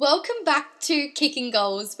Welcome back to Kicking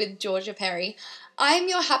Goals with Georgia Perry. I am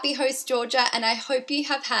your happy host, Georgia, and I hope you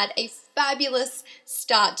have had a fabulous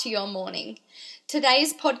start to your morning.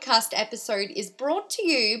 Today's podcast episode is brought to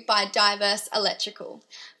you by Diverse Electrical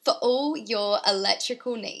for all your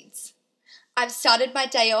electrical needs. I've started my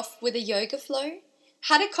day off with a yoga flow,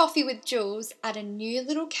 had a coffee with Jules at a new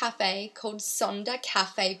little cafe called Sonder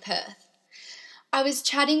Cafe Perth. I was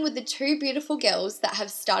chatting with the two beautiful girls that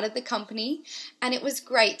have started the company, and it was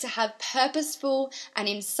great to have purposeful and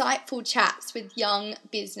insightful chats with young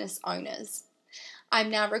business owners.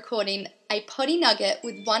 I'm now recording a potty nugget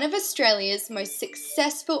with one of Australia's most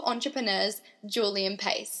successful entrepreneurs, Julian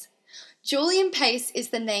Pace. Julian Pace is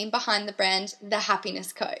the name behind the brand The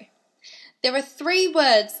Happiness Co. There are three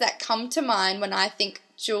words that come to mind when I think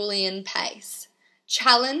Julian Pace: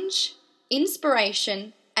 challenge,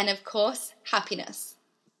 inspiration, and of course, happiness.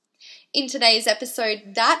 In today's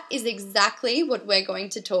episode, that is exactly what we're going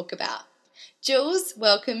to talk about. Jules,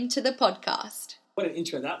 welcome to the podcast. What an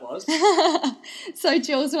intro that was. So,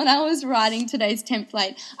 Jules, when I was writing today's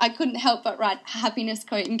template, I couldn't help but write happiness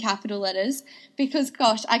quote in capital letters because,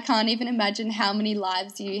 gosh, I can't even imagine how many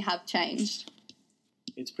lives you have changed.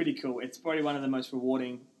 It's pretty cool. It's probably one of the most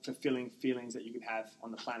rewarding, fulfilling feelings that you could have on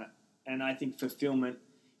the planet. And I think fulfillment,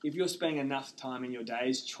 if you're spending enough time in your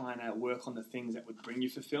days trying to work on the things that would bring you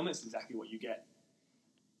fulfillment, it's exactly what you get.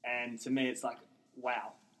 And to me, it's like,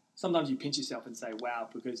 wow. Sometimes you pinch yourself and say, wow,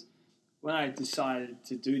 because when I decided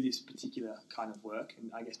to do this particular kind of work and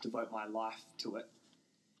I guess devote my life to it,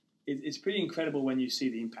 it's pretty incredible when you see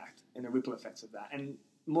the impact and the ripple effects of that. And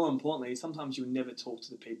more importantly, sometimes you'll never talk to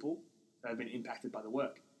the people that have been impacted by the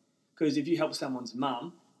work. Because if you help someone's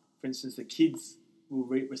mum, for instance, the kids will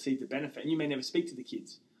receive the benefit and you may never speak to the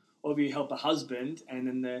kids. Or if you help a husband and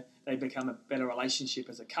then they become a better relationship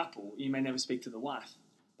as a couple, you may never speak to the wife.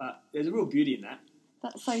 But there's a real beauty in that.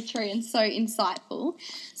 That's so true and so insightful.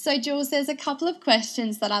 So, Jules, there's a couple of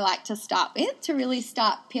questions that I like to start with to really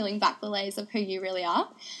start peeling back the layers of who you really are.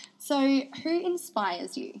 So, who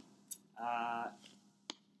inspires you?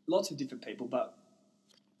 Lots of different people, but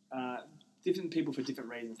different people for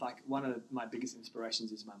different reasons. Like one of my biggest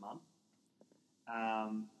inspirations is my mum.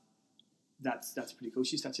 That's pretty cool.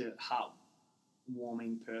 She's such a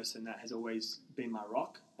heartwarming person that has always been my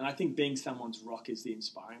rock. And I think being someone's rock is the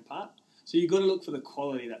inspiring part. So you've got to look for the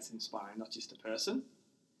quality that's inspiring, not just a person.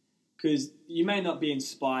 Because you may not be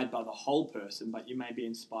inspired by the whole person, but you may be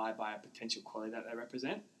inspired by a potential quality that they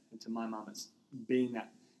represent. And to my mum, it's being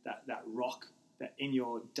that rock that in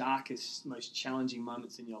your darkest, most challenging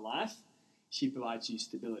moments in your life, she provides you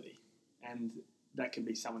stability. And that can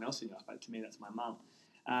be someone else in your life, but to me, that's my mum.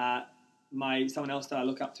 Someone else that I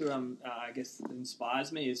look up to, I guess, that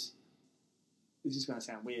inspires me is, this is going to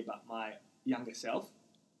sound weird, but my younger self.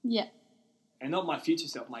 Yeah. And not my future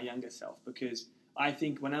self, my younger self, because I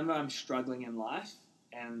think whenever I'm struggling in life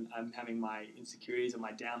and I'm having my insecurities or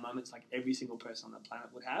my down moments, like every single person on the planet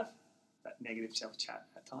would have, that negative self-chat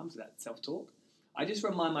at times, that self-talk, I just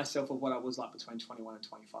remind myself of what I was like between 21 and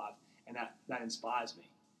 25, and that inspires me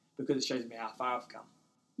because it shows me how far I've come.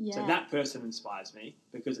 Yeah. So that person inspires me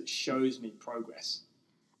because it shows me progress.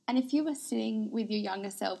 And if you were sitting with your younger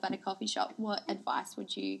self at a coffee shop, what advice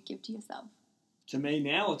would you give to yourself? To me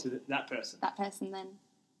now or to that person? That person then.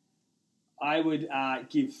 I would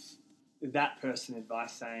give that person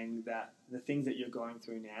advice saying that the things that you're going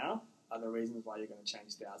through now are the reasons why you're going to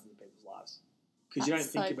change thousands of people's lives. Because you don't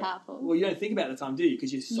think about powerful. Well, you don't think about it at the time, do you?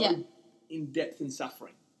 Because you're so in depth in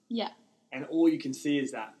suffering. Yeah. And all you can see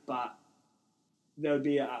is that. But there would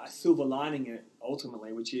be a silver lining in it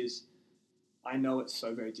ultimately, which is, I know it's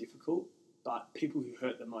so very difficult, but people who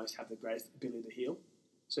hurt the most have the greatest ability to heal.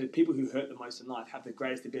 So people who hurt the most in life have the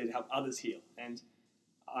greatest ability to help others heal. And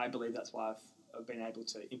I believe that's why I've been able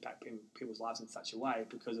to impact people's lives in such a way,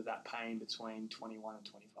 because of that pain between 21 and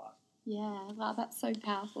 25. Yeah, wow, that's so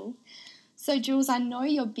powerful. So, Jules, I know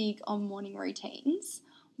you're big on morning routines.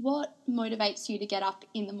 What motivates you to get up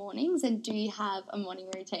in the mornings, and do you have a morning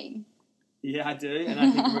routine? Yeah, I do, and I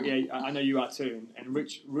think I know you are too. And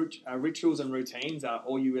rituals and routines are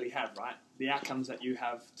all you really have, right? The outcomes that you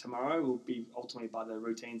have tomorrow will be ultimately by the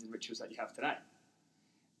routines and rituals that you have today.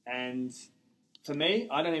 And for me,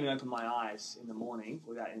 I don't even open my eyes in the morning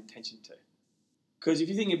without intention to. Because if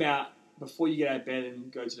you think about before you get out of bed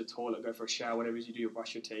and go to the toilet, go for a shower, whatever it is you do, you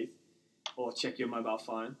brush your teeth, or check your mobile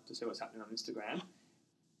phone to see what's happening on Instagram,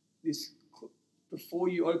 before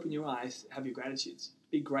you open your eyes, have your gratitudes.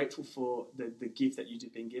 Be grateful for the gift that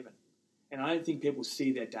you've been given. And I don't think people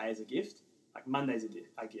see their day as a gift. Like Monday's a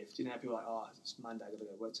gift. You know, people are like, oh, it's Monday, I've got to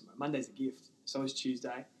go to work tomorrow. Monday's a gift. So is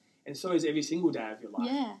Tuesday. And so is every single day of your life.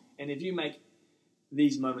 Yeah. And if you make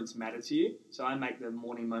these moments matter to you. So I make the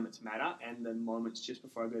morning moments matter and the moments just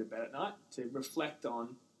before I go to bed at night to reflect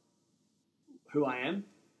on who I am,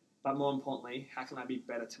 but more importantly, how can I be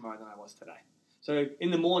better tomorrow than I was today? So in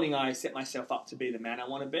the morning, I set myself up to be the man I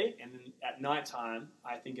want to be, and then at night time,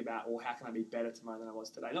 I think about, well, how can I be better tomorrow than I was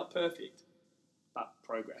today? Not perfect, but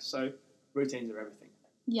progress. So routines are everything.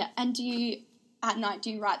 Yeah, and at night, do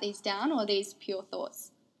you write these down, or are these pure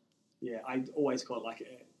thoughts? Yeah, I always call it like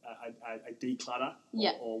a declutter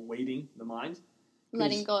or weeding the mind.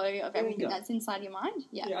 Letting go of everything that's inside your mind?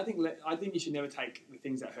 Yeah, I think you should never take the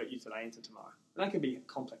things that hurt you today into tomorrow. And that can be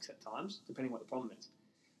complex at times, depending what the problem is.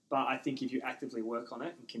 But I think if you actively work on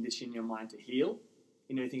it and condition your mind to heal,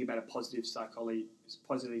 you think about a positive psychology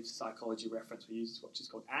reference we use, which is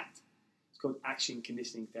called ACT. It's called action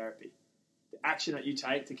conditioning therapy. The action that you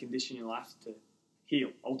take to condition your life to heal,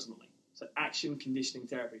 ultimately. So action conditioning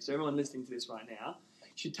therapy. So everyone listening to this right now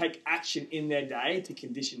should take action in their day to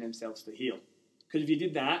condition themselves to heal. Because if you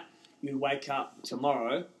did that, you'd wake up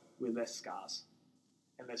tomorrow with less scars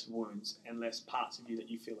and less wounds and less parts of you that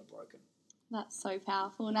you feel are broken. That's so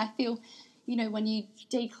powerful. And I feel, when you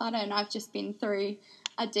declutter, and I've just been through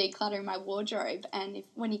a declutter in my wardrobe, and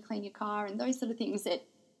when you clean your car and those sort of things, it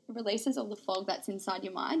releases all the fog that's inside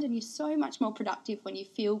your mind, and you're so much more productive when you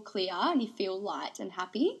feel clear and you feel light and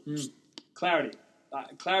happy. Clarity.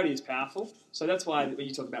 Clarity is powerful. So that's why when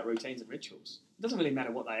you talk about routines and rituals, it doesn't really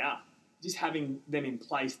matter what they are. Just having them in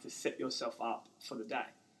place to set yourself up for the day.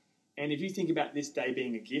 And if you think about this day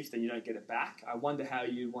being a gift and you don't get it back, I wonder how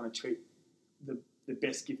you want to treat the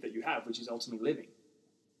best gift that you have, which is ultimately living.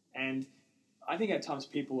 And I think at times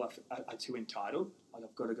people are too entitled. Like,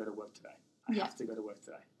 I've got to go to work today. I have to go to work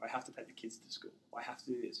today. Or I have to take the kids to school. Or I have to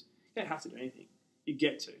do this. You don't have to do anything. You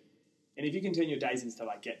get to. And if you can turn your days into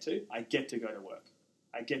I get to go to work.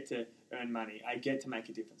 I get to earn money. I get to make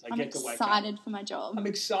a difference. I get to wake up. I'm excited for my job. I'm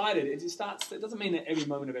excited. It doesn't mean that every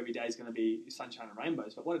moment of every day is going to be sunshine and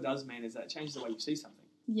rainbows, but what it does mean is that it changes the way you see something.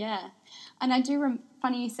 Yeah. And I do,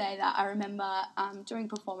 funny you say that, I remember doing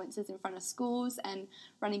performances in front of schools and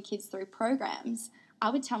running kids through programs. I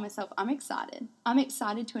would tell myself, I'm excited. I'm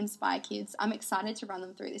excited to inspire kids. I'm excited to run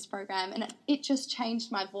them through this program. And it just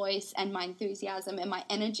changed my voice and my enthusiasm and my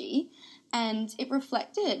energy. And it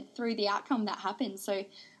reflected through the outcome that happened. So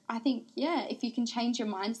I think, if you can change your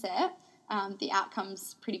mindset, the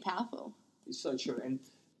outcome's pretty powerful. It's so true. And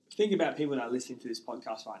think about people that are listening to this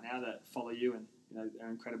podcast right now that follow you and they're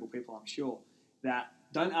incredible people, I'm sure, that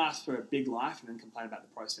don't ask for a big life and then complain about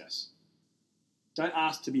the process. Don't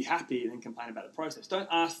ask to be happy and then complain about the process. Don't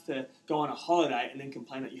ask to go on a holiday and then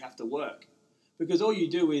complain that you have to work. Because all you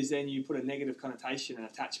do is then you put a negative connotation and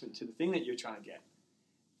attachment to the thing that you're trying to get.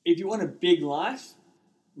 If you want a big life,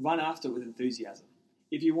 run after it with enthusiasm.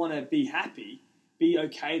 If you want to be happy, be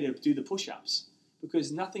okay to do the push-ups.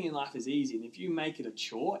 Because nothing in life is easy. And if you make it a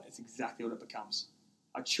chore, it's exactly what it becomes.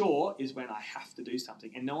 A chore is when I have to do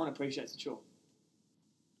something. And no one appreciates a chore.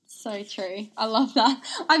 So true. I love that.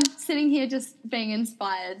 I'm sitting here just being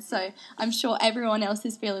inspired, so I'm sure everyone else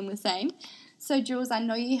is feeling the same. So, Jules, I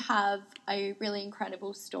know you have a really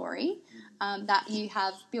incredible story that you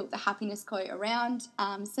have built the Happiness Co around.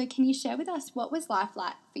 So can you share with us what was life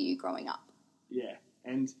like for you growing up? Yeah,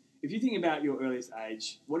 and if you think about your earliest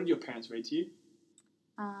age, what did your parents read to you?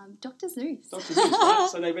 Dr. Seuss. Dr. Seuss, right?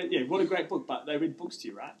 So they read, what a great book, but they read books to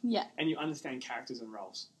you, right? Yeah. And you understand characters and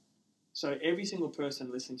roles. So every single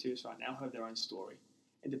person listening to this right now have their own story.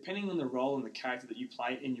 And depending on the role and the character that you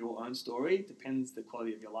play in your own story, depends the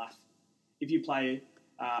quality of your life. If you play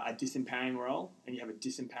a disempowering role and you have a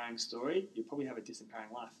disempowering story, you'll probably have a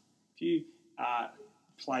disempowering life. If you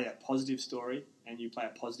play a positive story and you play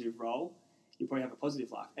a positive role, you'll probably have a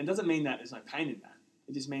positive life. And it doesn't mean that there's no pain in that.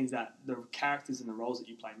 It just means that the characters and the roles that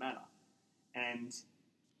you play matter. And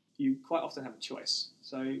you quite often have a choice.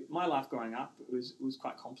 So my life growing up was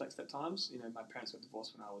quite complex at times. My parents got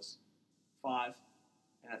divorced when I was 5,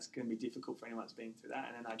 and that's going to be difficult for anyone that's been through that.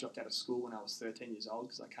 And then I dropped out of school when I was 13 years old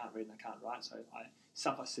because I can't read and I can't write, so I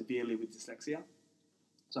suffer severely with dyslexia.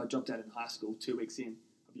 So I dropped out in high school 2 weeks in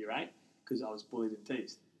of year 8 because I was bullied and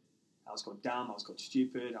teased. I was called dumb, I was called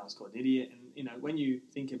stupid, I was called an idiot. And, when you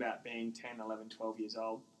think about being 10, 11, 12 years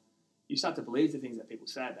old, you start to believe the things that people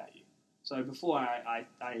say about you. So before I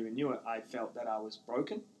even knew it, I felt that I was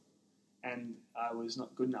broken and I was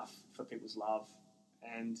not good enough for people's love.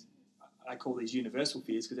 And I call these universal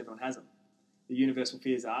fears because everyone has them. The universal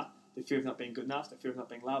fears are the fear of not being good enough, the fear of not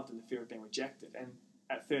being loved, and the fear of being rejected. And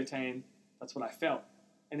at 13, that's what I felt.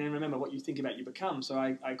 And then remember, what you think about, you become. So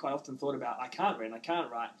I quite often thought about, I can't read and I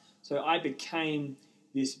can't write. So I became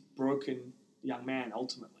this broken young man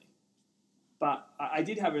ultimately. But I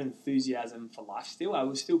did have an enthusiasm for life still. I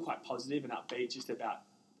was still quite positive and upbeat just about,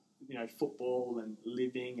 football and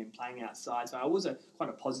living and playing outside. So I was quite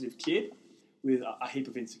a positive kid with a heap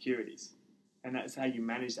of insecurities. And that's how you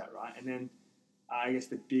manage that, right? And then I guess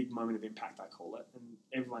the big moment of impact, I call it, and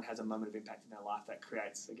everyone has a moment of impact in their life that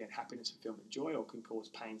creates, again, happiness, fulfillment, joy, or can cause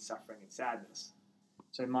pain, suffering, and sadness.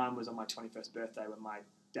 So mine was on my 21st birthday when my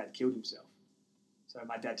dad killed himself. So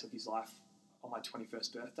my dad took his life on my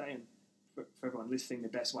 21st birthday, and for everyone listening, the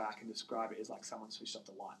best way I can describe it is like someone switched off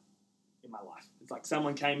the light in my life. It's like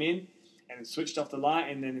someone came in and switched off the light,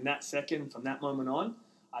 and then in that second, from that moment on,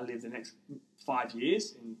 I lived the next 5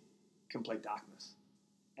 years in complete darkness.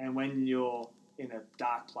 And when you're in a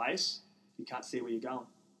dark place, you can't see where you're going.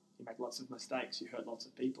 You make lots of mistakes. You hurt lots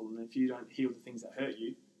of people. And if you don't heal the things that hurt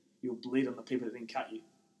you, you'll bleed on the people that didn't cut you.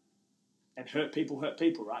 And hurt people,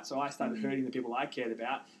 right? So I started hurting the people I cared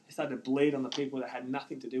about. I started to bleed on the people that had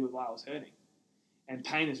nothing to do with why I was hurting. And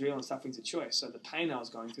pain is real and suffering's a choice. So the pain I was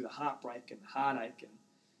going through, the heartbreak and the heartache, and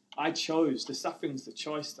I chose, the suffering's the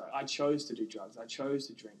choice though. I chose to do drugs. I chose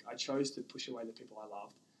to drink. I chose to push away the people I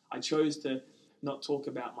loved. I chose to not talk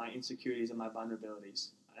about my insecurities and my vulnerabilities.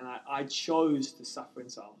 And I chose to suffer in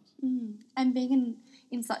silence. And being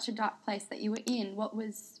in such a dark place that you were in,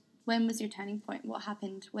 when was your turning point? What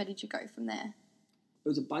happened? Where did you go from there? It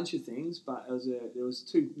was a bunch of things, but there was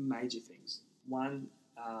two major things. One,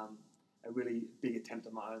 a really big attempt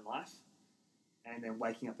on my own life, and then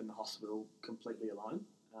waking up in the hospital completely alone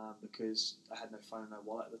because I had no phone and no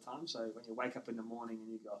wallet at the time. So when you wake up in the morning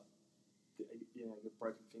and you've got your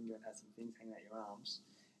broken finger and has some things hanging out your arms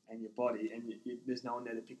and your body, and there's no one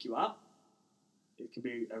there to pick you up, it can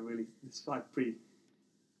be it's like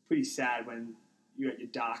pretty sad when you're at your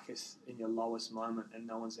darkest, in your lowest moment, and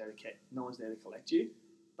no one's there to collect you.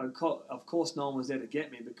 But of course, no one was there to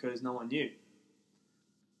get me because no one knew.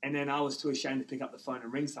 And then I was too ashamed to pick up the phone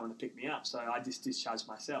and ring someone to pick me up, so I just discharged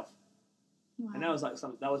myself. Wow. And that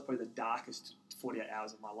was probably the darkest 48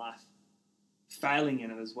 hours of my life. Failing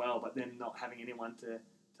in it as well, but then not having anyone to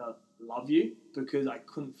love you because I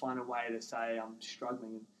couldn't find a way to say I'm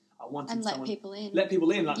struggling. And I wanted someone... Let people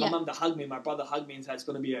in. Like my mum to hug me, my brother hugged me and said it's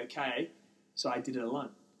going to be okay. So I did it alone.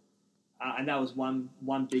 And that was one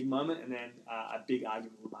big moment, and then a big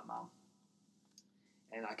argument with my mum.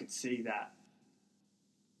 And I could see that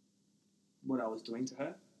what I was doing to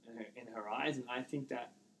her in her eyes, and I think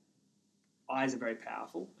that eyes are very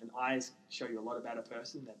powerful, and eyes show you a lot about a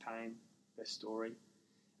person, their pain, their story.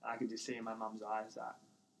 And I could just see in my mum's eyes that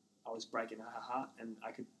I was breaking her heart, and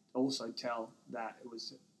I could also tell that it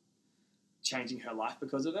was changing her life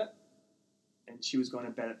because of it. And she was going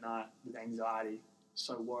to bed at night with anxiety,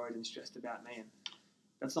 so worried and stressed about me. And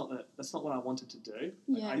that's not what I wanted to do.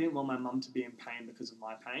 I didn't want my mum to be in pain because of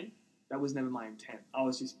my pain. That was never my intent. I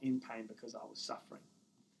was just in pain because I was suffering.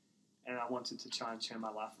 And I wanted to try and turn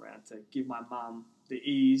my life around to give my mum the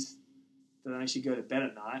ease that I should go to bed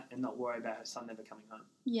at night and not worry about her son never coming home.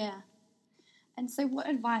 Yeah. And so what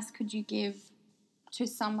advice could you give to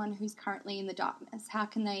someone who's currently in the darkness? How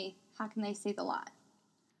can they see the light?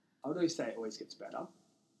 I would always say it always gets better,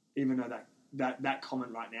 even though that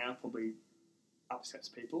comment right now probably upsets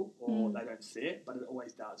people or they don't see it, but it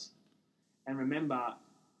always does. And remember,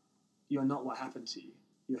 you're not what happened to you.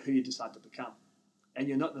 You're who you decide to become. And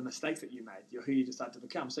you're not the mistakes that you made. You're who you decide to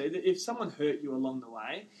become. So if someone hurt you along the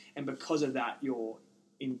way, and because of that you're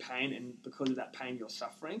in pain, and because of that pain you're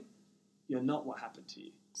suffering, you're not what happened to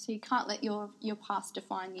you. So you can't let your past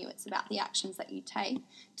define you. It's about the actions that you take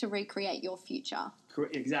to recreate your future.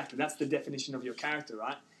 Correct. Exactly. That's the definition of your character,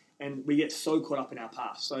 right? And we get so caught up in our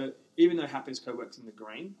past. So even though Happiness Co works in the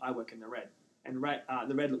green, I work in the red. And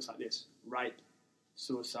the red looks like this: rape,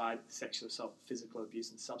 suicide, sexual assault, physical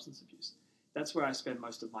abuse, and substance abuse. That's where I spend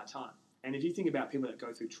most of my time. And if you think about people that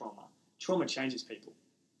go through trauma changes people.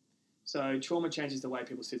 So trauma changes the way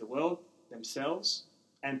people see the world, themselves,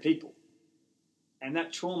 and people. And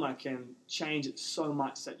that trauma can change it so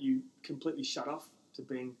much that you completely shut off to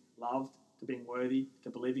being loved, to being worthy, to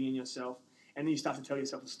believing in yourself. And then you start to tell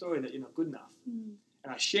yourself a story that you're not good enough. And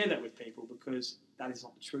I share that with people because that is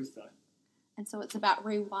not the truth, though. And so it's about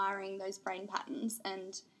rewiring those brain patterns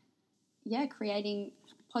and, creating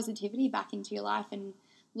positivity back into your life and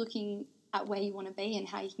looking at where you want to be and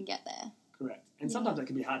how you can get there. Correct. And sometimes it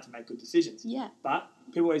can be hard to make good decisions. Yeah. But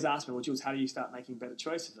people always ask me, well, Jules, how do you start making better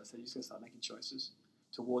choices? I said, you just got to start making choices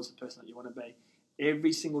towards the person that you want to be.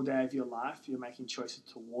 Every single day of your life, you're making choices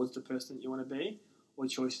towards the person that you want to be or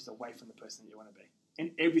choices away from the person that you want to be.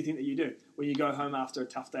 And everything that you do. When you go home after a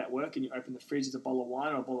tough day at work and you open the fridge, there's a bottle of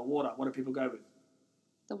wine or a bottle of water, what do people go with?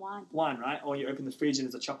 The wine. Wine, right? Or you open the fridge and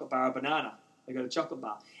there's a chocolate bar or banana. They go to chocolate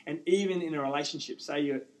bar. And even in a relationship, say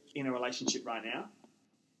you're in a relationship right now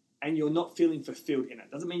and you're not feeling fulfilled in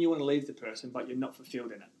it. Doesn't mean you want to leave the person, but you're not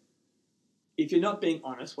fulfilled in it. If you're not being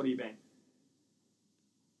honest, what are you being?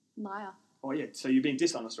 Liar. Oh, yeah. So you're being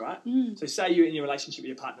dishonest, right? Mm. So say you're in your relationship with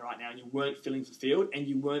your partner right now and you weren't feeling fulfilled and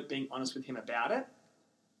you weren't being honest with him about it.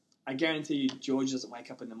 I guarantee you George doesn't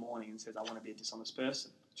wake up in the morning and says, I want to be a dishonest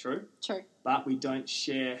person. True? True. But we don't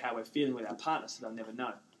share how we're feeling with our partner, so they'll never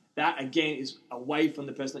know. That, again, is away from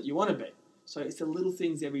the person that you want to be. So it's the little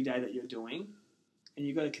things every day that you're doing, and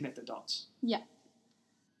you've got to connect the dots. Yeah.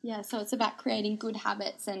 Yeah, so it's about creating good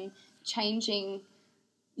habits and changing,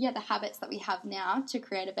 the habits that we have now to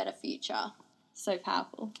create a better future. So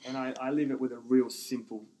powerful. And I leave it with a real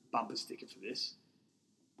simple bumper sticker for this.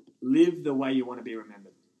 Live the way you want to be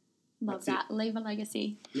remembered. Love That's that. Leave a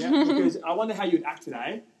legacy. Yeah, because I wonder how you'd act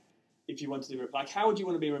today if you wanted to, like, how would you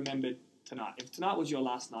want to be remembered tonight? If tonight was your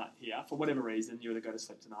last night here, for whatever reason, you were to go to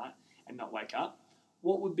sleep tonight and not wake up,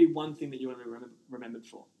 what would be one thing that you want to be remembered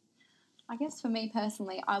for? I guess for me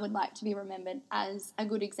personally, I would like to be remembered as a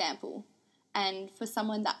good example and for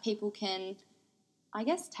someone that people can, I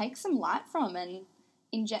guess, take some light from and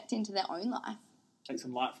inject into their own life. Take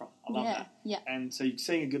some light from. I love that. Yeah. And so you're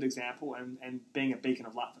seeing a good example and being a beacon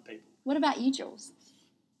of light for people. What about you, Jules?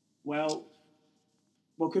 Well,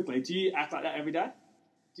 quickly, do you act like that every day?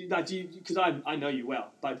 Because I know you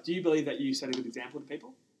well, but do you believe that you set a good example to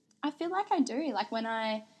people? I feel like I do. Like when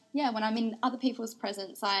I'm in other people's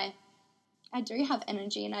presence, I do have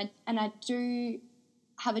energy and I do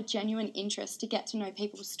have a genuine interest to get to know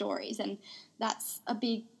people's stories, and that's a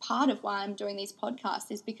big part of why I'm doing these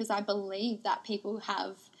podcasts, is because I believe that people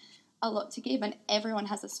have a lot to give and everyone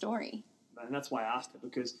has a story. And that's why I asked it,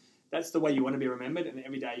 because that's the way you want to be remembered, and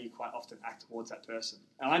every day you quite often act towards that person.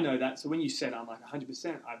 And I know that, so when you said, I'm like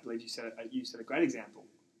 100%, I believe you set a great example.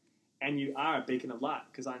 And you are a beacon of light,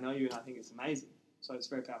 because I know you and I think it's amazing. So it's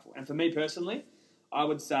very powerful. And for me personally, I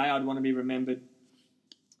would say I'd want to be remembered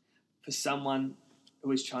for someone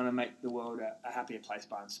who is trying to make the world a happier place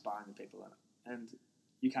by inspiring the people in it. And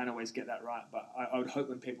you can't always get that right, but I would hope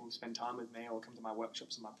when people spend time with me or come to my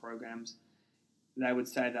workshops and my programs, they would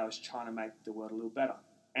say that I was trying to make the world a little better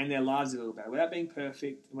and their lives a little better, without being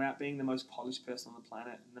perfect, without being the most polished person on the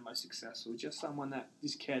planet and the most successful, just someone that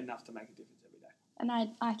just cared enough to make a difference every day. And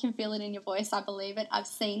I can feel it in your voice. I believe it. I've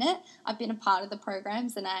seen it. I've been a part of the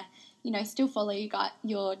programs, and I, still follow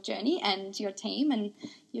your journey and your team, and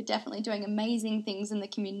you're definitely doing amazing things in the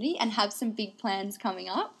community and have some big plans coming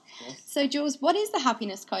up. Yes. So, Jules, what is the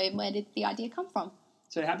Happiness Co, and where did the idea come from?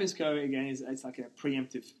 So Happiness Co, again, it's like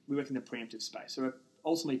we work in the preemptive space. So we're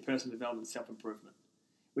ultimately personal development, self-improvement,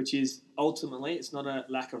 which is ultimately, it's not a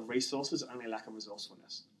lack of resources, only a lack of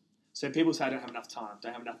resourcefulness. So people say I don't have enough time,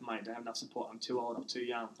 don't have enough money, don't have enough support, I'm too old, I'm too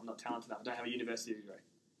young, I'm not talented enough, I don't have a university degree.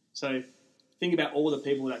 So think about all the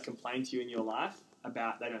people that complain to you in your life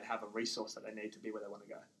about they don't have a resource that they need to be where they want to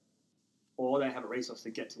go. Or they have a resource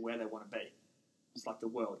to get to where they want to be. It's like the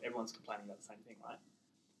world. Everyone's complaining about the same thing, right?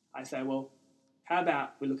 I say, well, how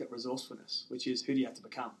about we look at resourcefulness, which is who do you have to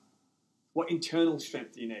become? What internal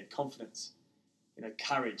strength do you need? Confidence,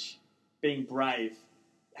 courage, being brave,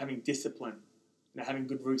 having discipline, having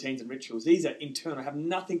good routines and rituals. These are internal, have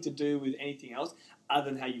nothing to do with anything else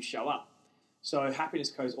other than how you show up. So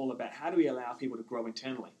Happiness Co is all about how do we allow people to grow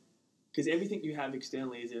internally? Because everything you have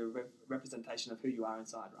externally is a representation of who you are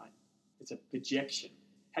inside, right? It's a projection.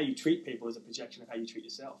 How you treat people is a projection of how you treat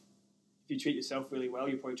yourself. If you treat yourself really well,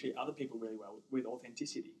 you probably treat other people really well with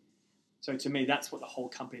authenticity. So to me, that's what the whole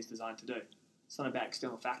company is designed to do. It's not about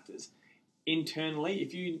external factors. Internally,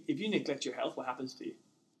 if you neglect your health, what happens to you?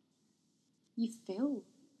 You feel,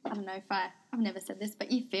 I don't know if I've never said this,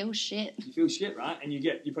 but you feel shit. You feel shit, right? And you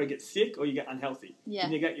probably get sick or you get unhealthy. Yeah.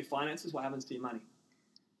 You neglect your finances, what happens to your money?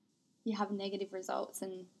 You have negative results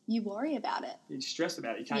and you worry about it. You stress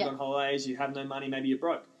about it. You can't go on holidays, you have no money, maybe you're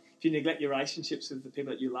broke. If you neglect your relationships with the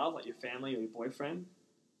people that you love, like your family or your boyfriend,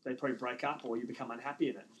 they probably break up or you become unhappy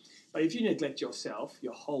in it. But if you neglect yourself,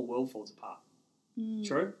 your whole world falls apart.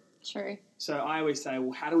 True? True. So I always say,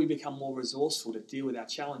 well, how do we become more resourceful to deal with our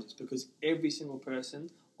challenges? Because every single person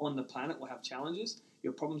on the planet will have challenges.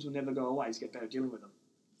 Your problems will never go away. You get better dealing with them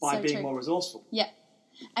by being more resourceful. Yeah.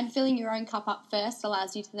 And filling your own cup up first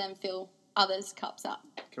allows you to then fill others' cups up.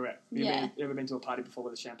 Correct. You ever been to a party before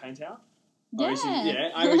with a champagne tower? Yeah.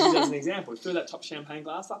 I always use that as an example. Fill that top champagne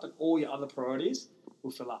glass up and all your other priorities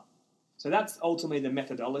will fill up. So that's ultimately the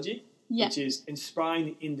methodology, which is inspiring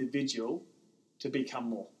the individual to become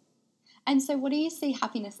more. And so what do you see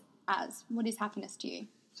happiness as? What is happiness to you?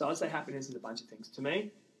 So I'd say happiness is a bunch of things. To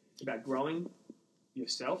me, it's about growing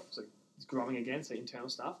yourself, so it's growing again, so internal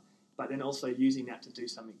stuff, but then also using that to do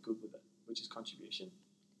something good with it, which is contribution.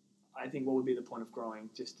 I think what would be the point of growing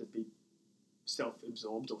just to be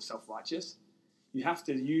self-absorbed or self-righteous? You have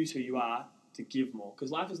to use who you are to give more, because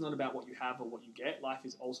life is not about what you have or what you get. Life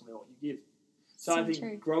is ultimately what you give. So I think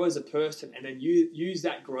true. Grow as a person, and then use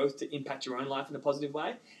that growth to impact your own life in a positive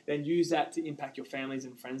way, then use that to impact your families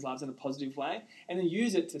and friends' lives in a positive way, and then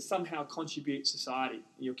use it to somehow contribute to society,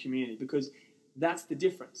 your community, because that's the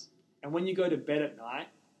difference. And when you go to bed at night,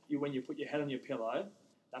 when you put your head on your pillow,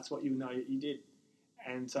 that's what you know that you did.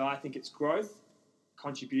 And so I think it's growth,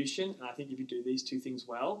 contribution, and I think if you do these two things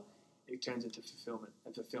well, it turns into fulfillment.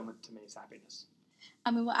 And fulfillment to me is happiness.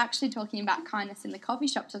 And we were actually talking about kindness in the coffee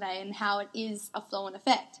shop today and how it is a flow and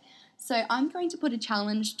effect. So I'm going to put a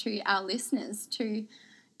challenge to our listeners to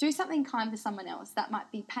do something kind for someone else. That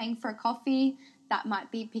might be paying for a coffee, that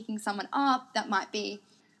might be picking someone up, that might be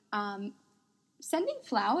sending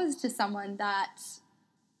flowers to someone that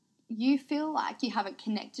you feel like you haven't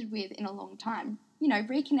connected with in a long time. You know,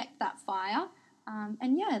 reconnect that fire.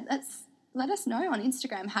 And yeah, let us know on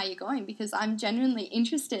Instagram how you're going, because I'm genuinely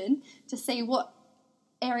interested to see what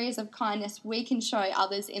areas of kindness we can show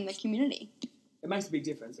others in the community. It makes a big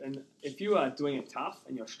difference. And if you are doing it tough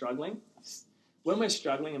and you're struggling, when we're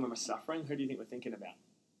struggling and when we're suffering, who do you think we're thinking about?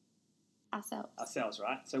 Ourselves,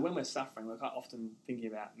 right? So when we're suffering, we're quite often thinking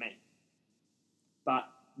about me. But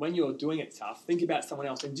when you're doing it tough, think about someone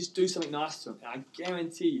else and just do something nice to them. And I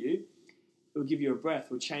guarantee you, it will give you a breath.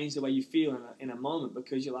 It will change the way you feel in a moment,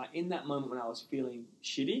 because you're like, in that moment when I was feeling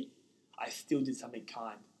shitty, I still did something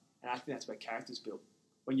kind. And I think that's where character's built.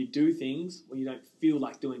 When you do things when you don't feel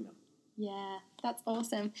like doing them. Yeah, that's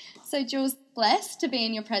awesome. So, Jules, blessed to be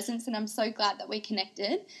in your presence, and I'm so glad that we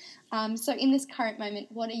connected. So in this current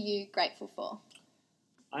moment, what are you grateful for?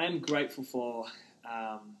 I am grateful for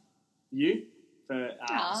you for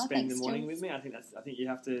spending the morning Jules. with me. I think you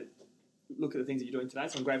have to look at the things that you're doing today.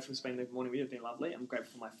 So I'm grateful for spending the morning with you. It's been lovely. I'm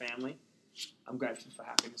grateful for my family. I'm grateful for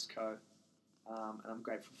Happiness Co. And I'm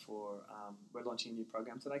grateful for we're launching a new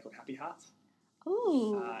program today called Happy Hearts.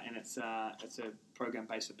 Ooh. And it's a program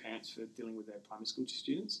based for parents for dealing with their primary school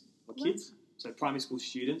students or kids. So primary school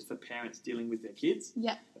students for parents dealing with their kids.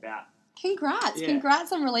 Yep. About Congrats. Yeah.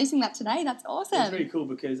 Congrats on releasing that today. That's awesome. It's really cool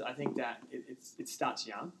because I think that it starts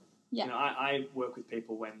young. Yeah. You know, I work with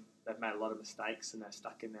people when they've made a lot of mistakes and they're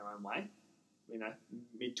stuck in their own way. You know,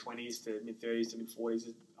 mid-20s to mid-30s to mid-40s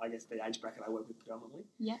is, I guess, the age bracket I work with predominantly.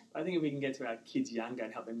 Yeah. But I think if we can get to our kids younger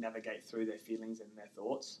and help them navigate through their feelings and their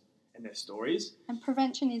thoughts and their stories. And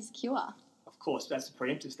prevention is cure. Of course, that's the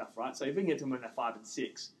preemptive stuff, right? So if we can get to them when they're 5 and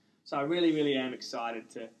 6. So I really, really am excited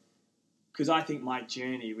to, because I think my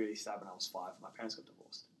journey really started when I was 5. My parents got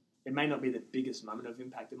divorced. It may not be the biggest moment of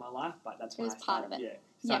impact in my life, but that's when I started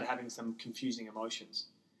having some confusing emotions.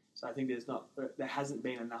 So I think there hasn't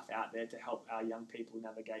been enough out there to help our young people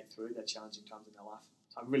navigate through their challenging times in their life.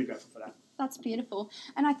 So I'm really grateful for that. That's beautiful.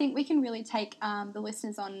 And I think we can really take the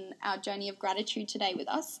listeners on our journey of gratitude today with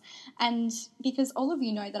us. And because all of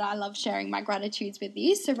you know that I love sharing my gratitudes with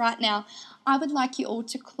you. So right now, I would like you all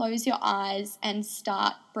to close your eyes and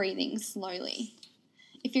start breathing slowly.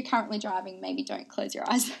 If you're currently driving, maybe don't close your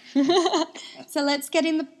eyes. So let's get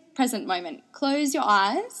in the present moment. Close your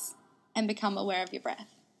eyes and become aware of your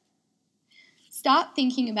breath. Start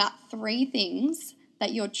thinking about 3 things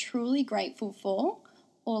that you're truly grateful for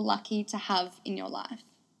or lucky to have in your life.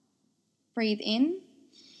 Breathe in,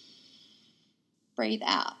 breathe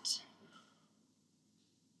out.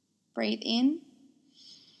 Breathe in,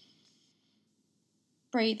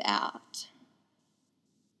 breathe out.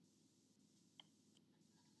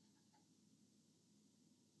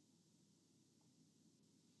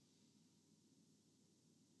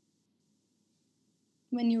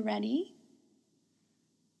 When you're ready,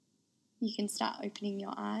 you can start opening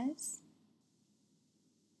your eyes.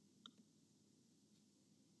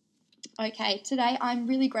 Okay, today I'm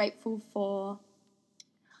really grateful for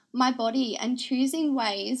my body and choosing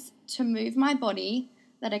ways to move my body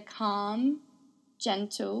that are calm,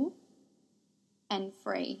 gentle, and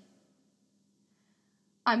free.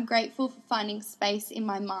 I'm grateful for finding space in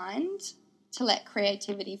my mind to let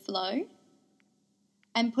creativity flow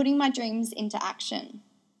and putting my dreams into action.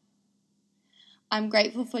 I'm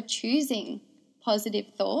grateful for choosing positive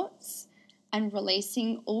thoughts and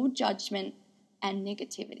releasing all judgment and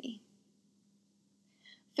negativity.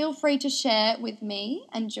 Feel free to share with me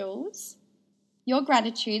and Jules your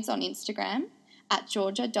gratitudes on Instagram at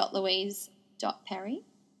georgia.louise.perry.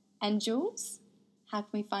 And Jules, how can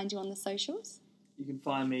we find you on the socials? You can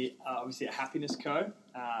find me obviously at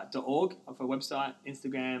happinessco.org for a website,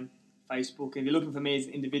 Instagram, Facebook. If you're looking for me as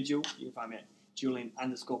an individual, you can find me at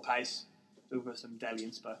Julian_Pace. Looking for some daily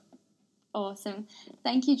inspo. Awesome.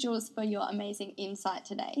 Thank you, Jules, for your amazing insight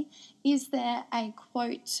today. Is there a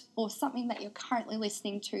quote or something that you're currently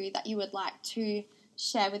listening to that you would like to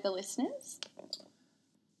share with the listeners?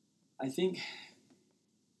 I think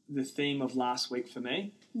the theme of last week for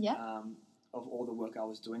me, Yeah. of all the work I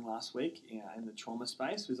was doing last week in the trauma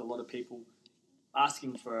space, was a lot of people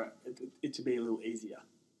asking for it to be a little easier.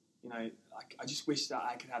 You know, I just wish that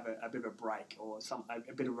I could have a bit of a break or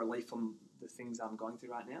a bit of relief from the things I'm going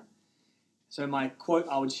through right now. So my quote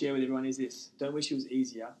I would share with everyone is this: don't wish it was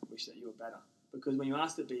easier, wish that you were better. Because when you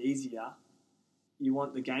ask it to be easier, you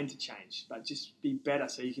want the game to change, but just be better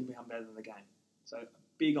so you can become better than the game. So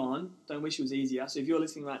big on, don't wish it was easier. So if you're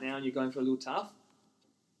listening right now and you're going through a little tough,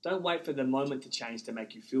 don't wait for the moment to change to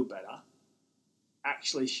make you feel better.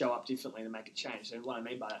 Actually show up differently to make it change. And what I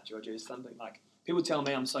mean by that, Georgia, is something like, people tell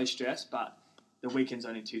me I'm so stressed, but the weekend's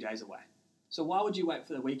only 2 days away. So why would you wait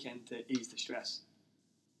for the weekend to ease the stress?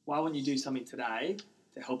 Why wouldn't you do something today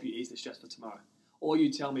to help you ease the stress for tomorrow? Or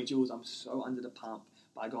you tell me, Jules, I'm so under the pump,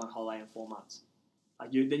 but I go on holiday in 4 months.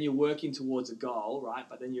 Then you're working towards a goal, right?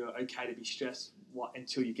 But then you're okay to be stressed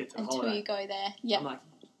until you get to the holiday. Until you go there, yeah. I'm like,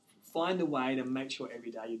 find a way to make sure every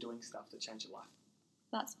day you're doing stuff to change your life.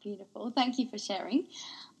 That's beautiful. Thank you for sharing.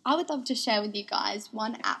 I would love to share with you guys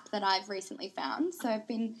one app that I've recently found. So I've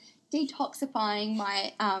been detoxifying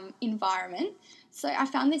my environment. So I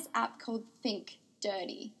found this app called Think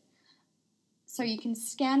Dirty. So you can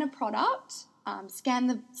scan a product, scan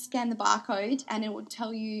the barcode, and it will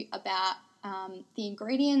tell you about the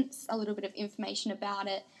ingredients, a little bit of information about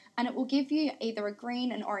it, and it will give you either a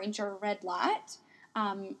green, an orange, or a red light,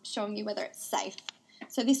 showing you whether it's safe.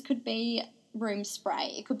 So this could be room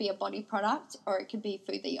spray, it could be a body product, or it could be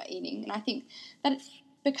food that you're eating. And I think that it's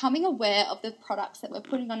becoming aware of the products that we're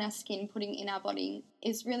putting on our skin, putting in our body,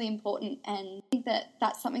 is really important. And I think that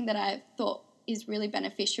that's something that I've thought is really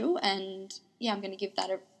beneficial. And yeah, I'm going to give that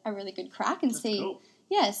a really good crack and see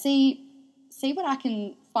what I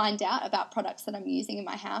can find out about products that I'm using in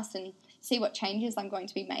my house and see what changes I'm going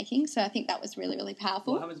to be making. So I think that was really, really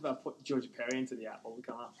powerful. What happens if I put Georgia Perry into the app? What will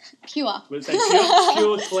come up? Pure. We'll say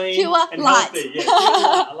pure, clean, pure, and light. healthy. Yeah, pure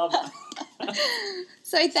light. I love it.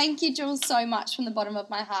 So thank you, Jules, so much from the bottom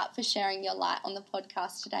of my heart for sharing your light on the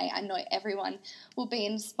podcast today. I know everyone will be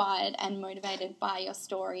inspired and motivated by your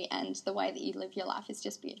story, and the way that you live your life is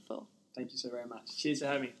just beautiful. Thank you so very much. Cheers for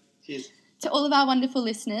having me. Cheers. To all of our wonderful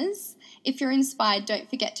listeners, if you're inspired, don't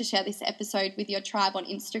forget to share this episode with your tribe on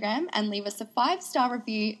Instagram and leave us a 5-star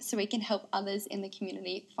review so we can help others in the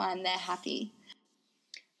community find their happy.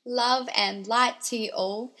 Love and light to you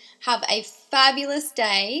all. Have a fabulous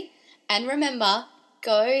day. And remember,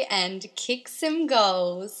 go and kick some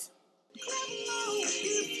goals.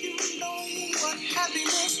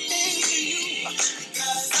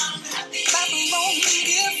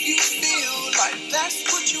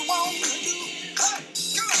 That's what you want to do.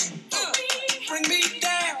 Bring me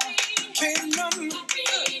down, can't none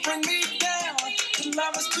bring me down. The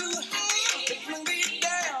love is too high.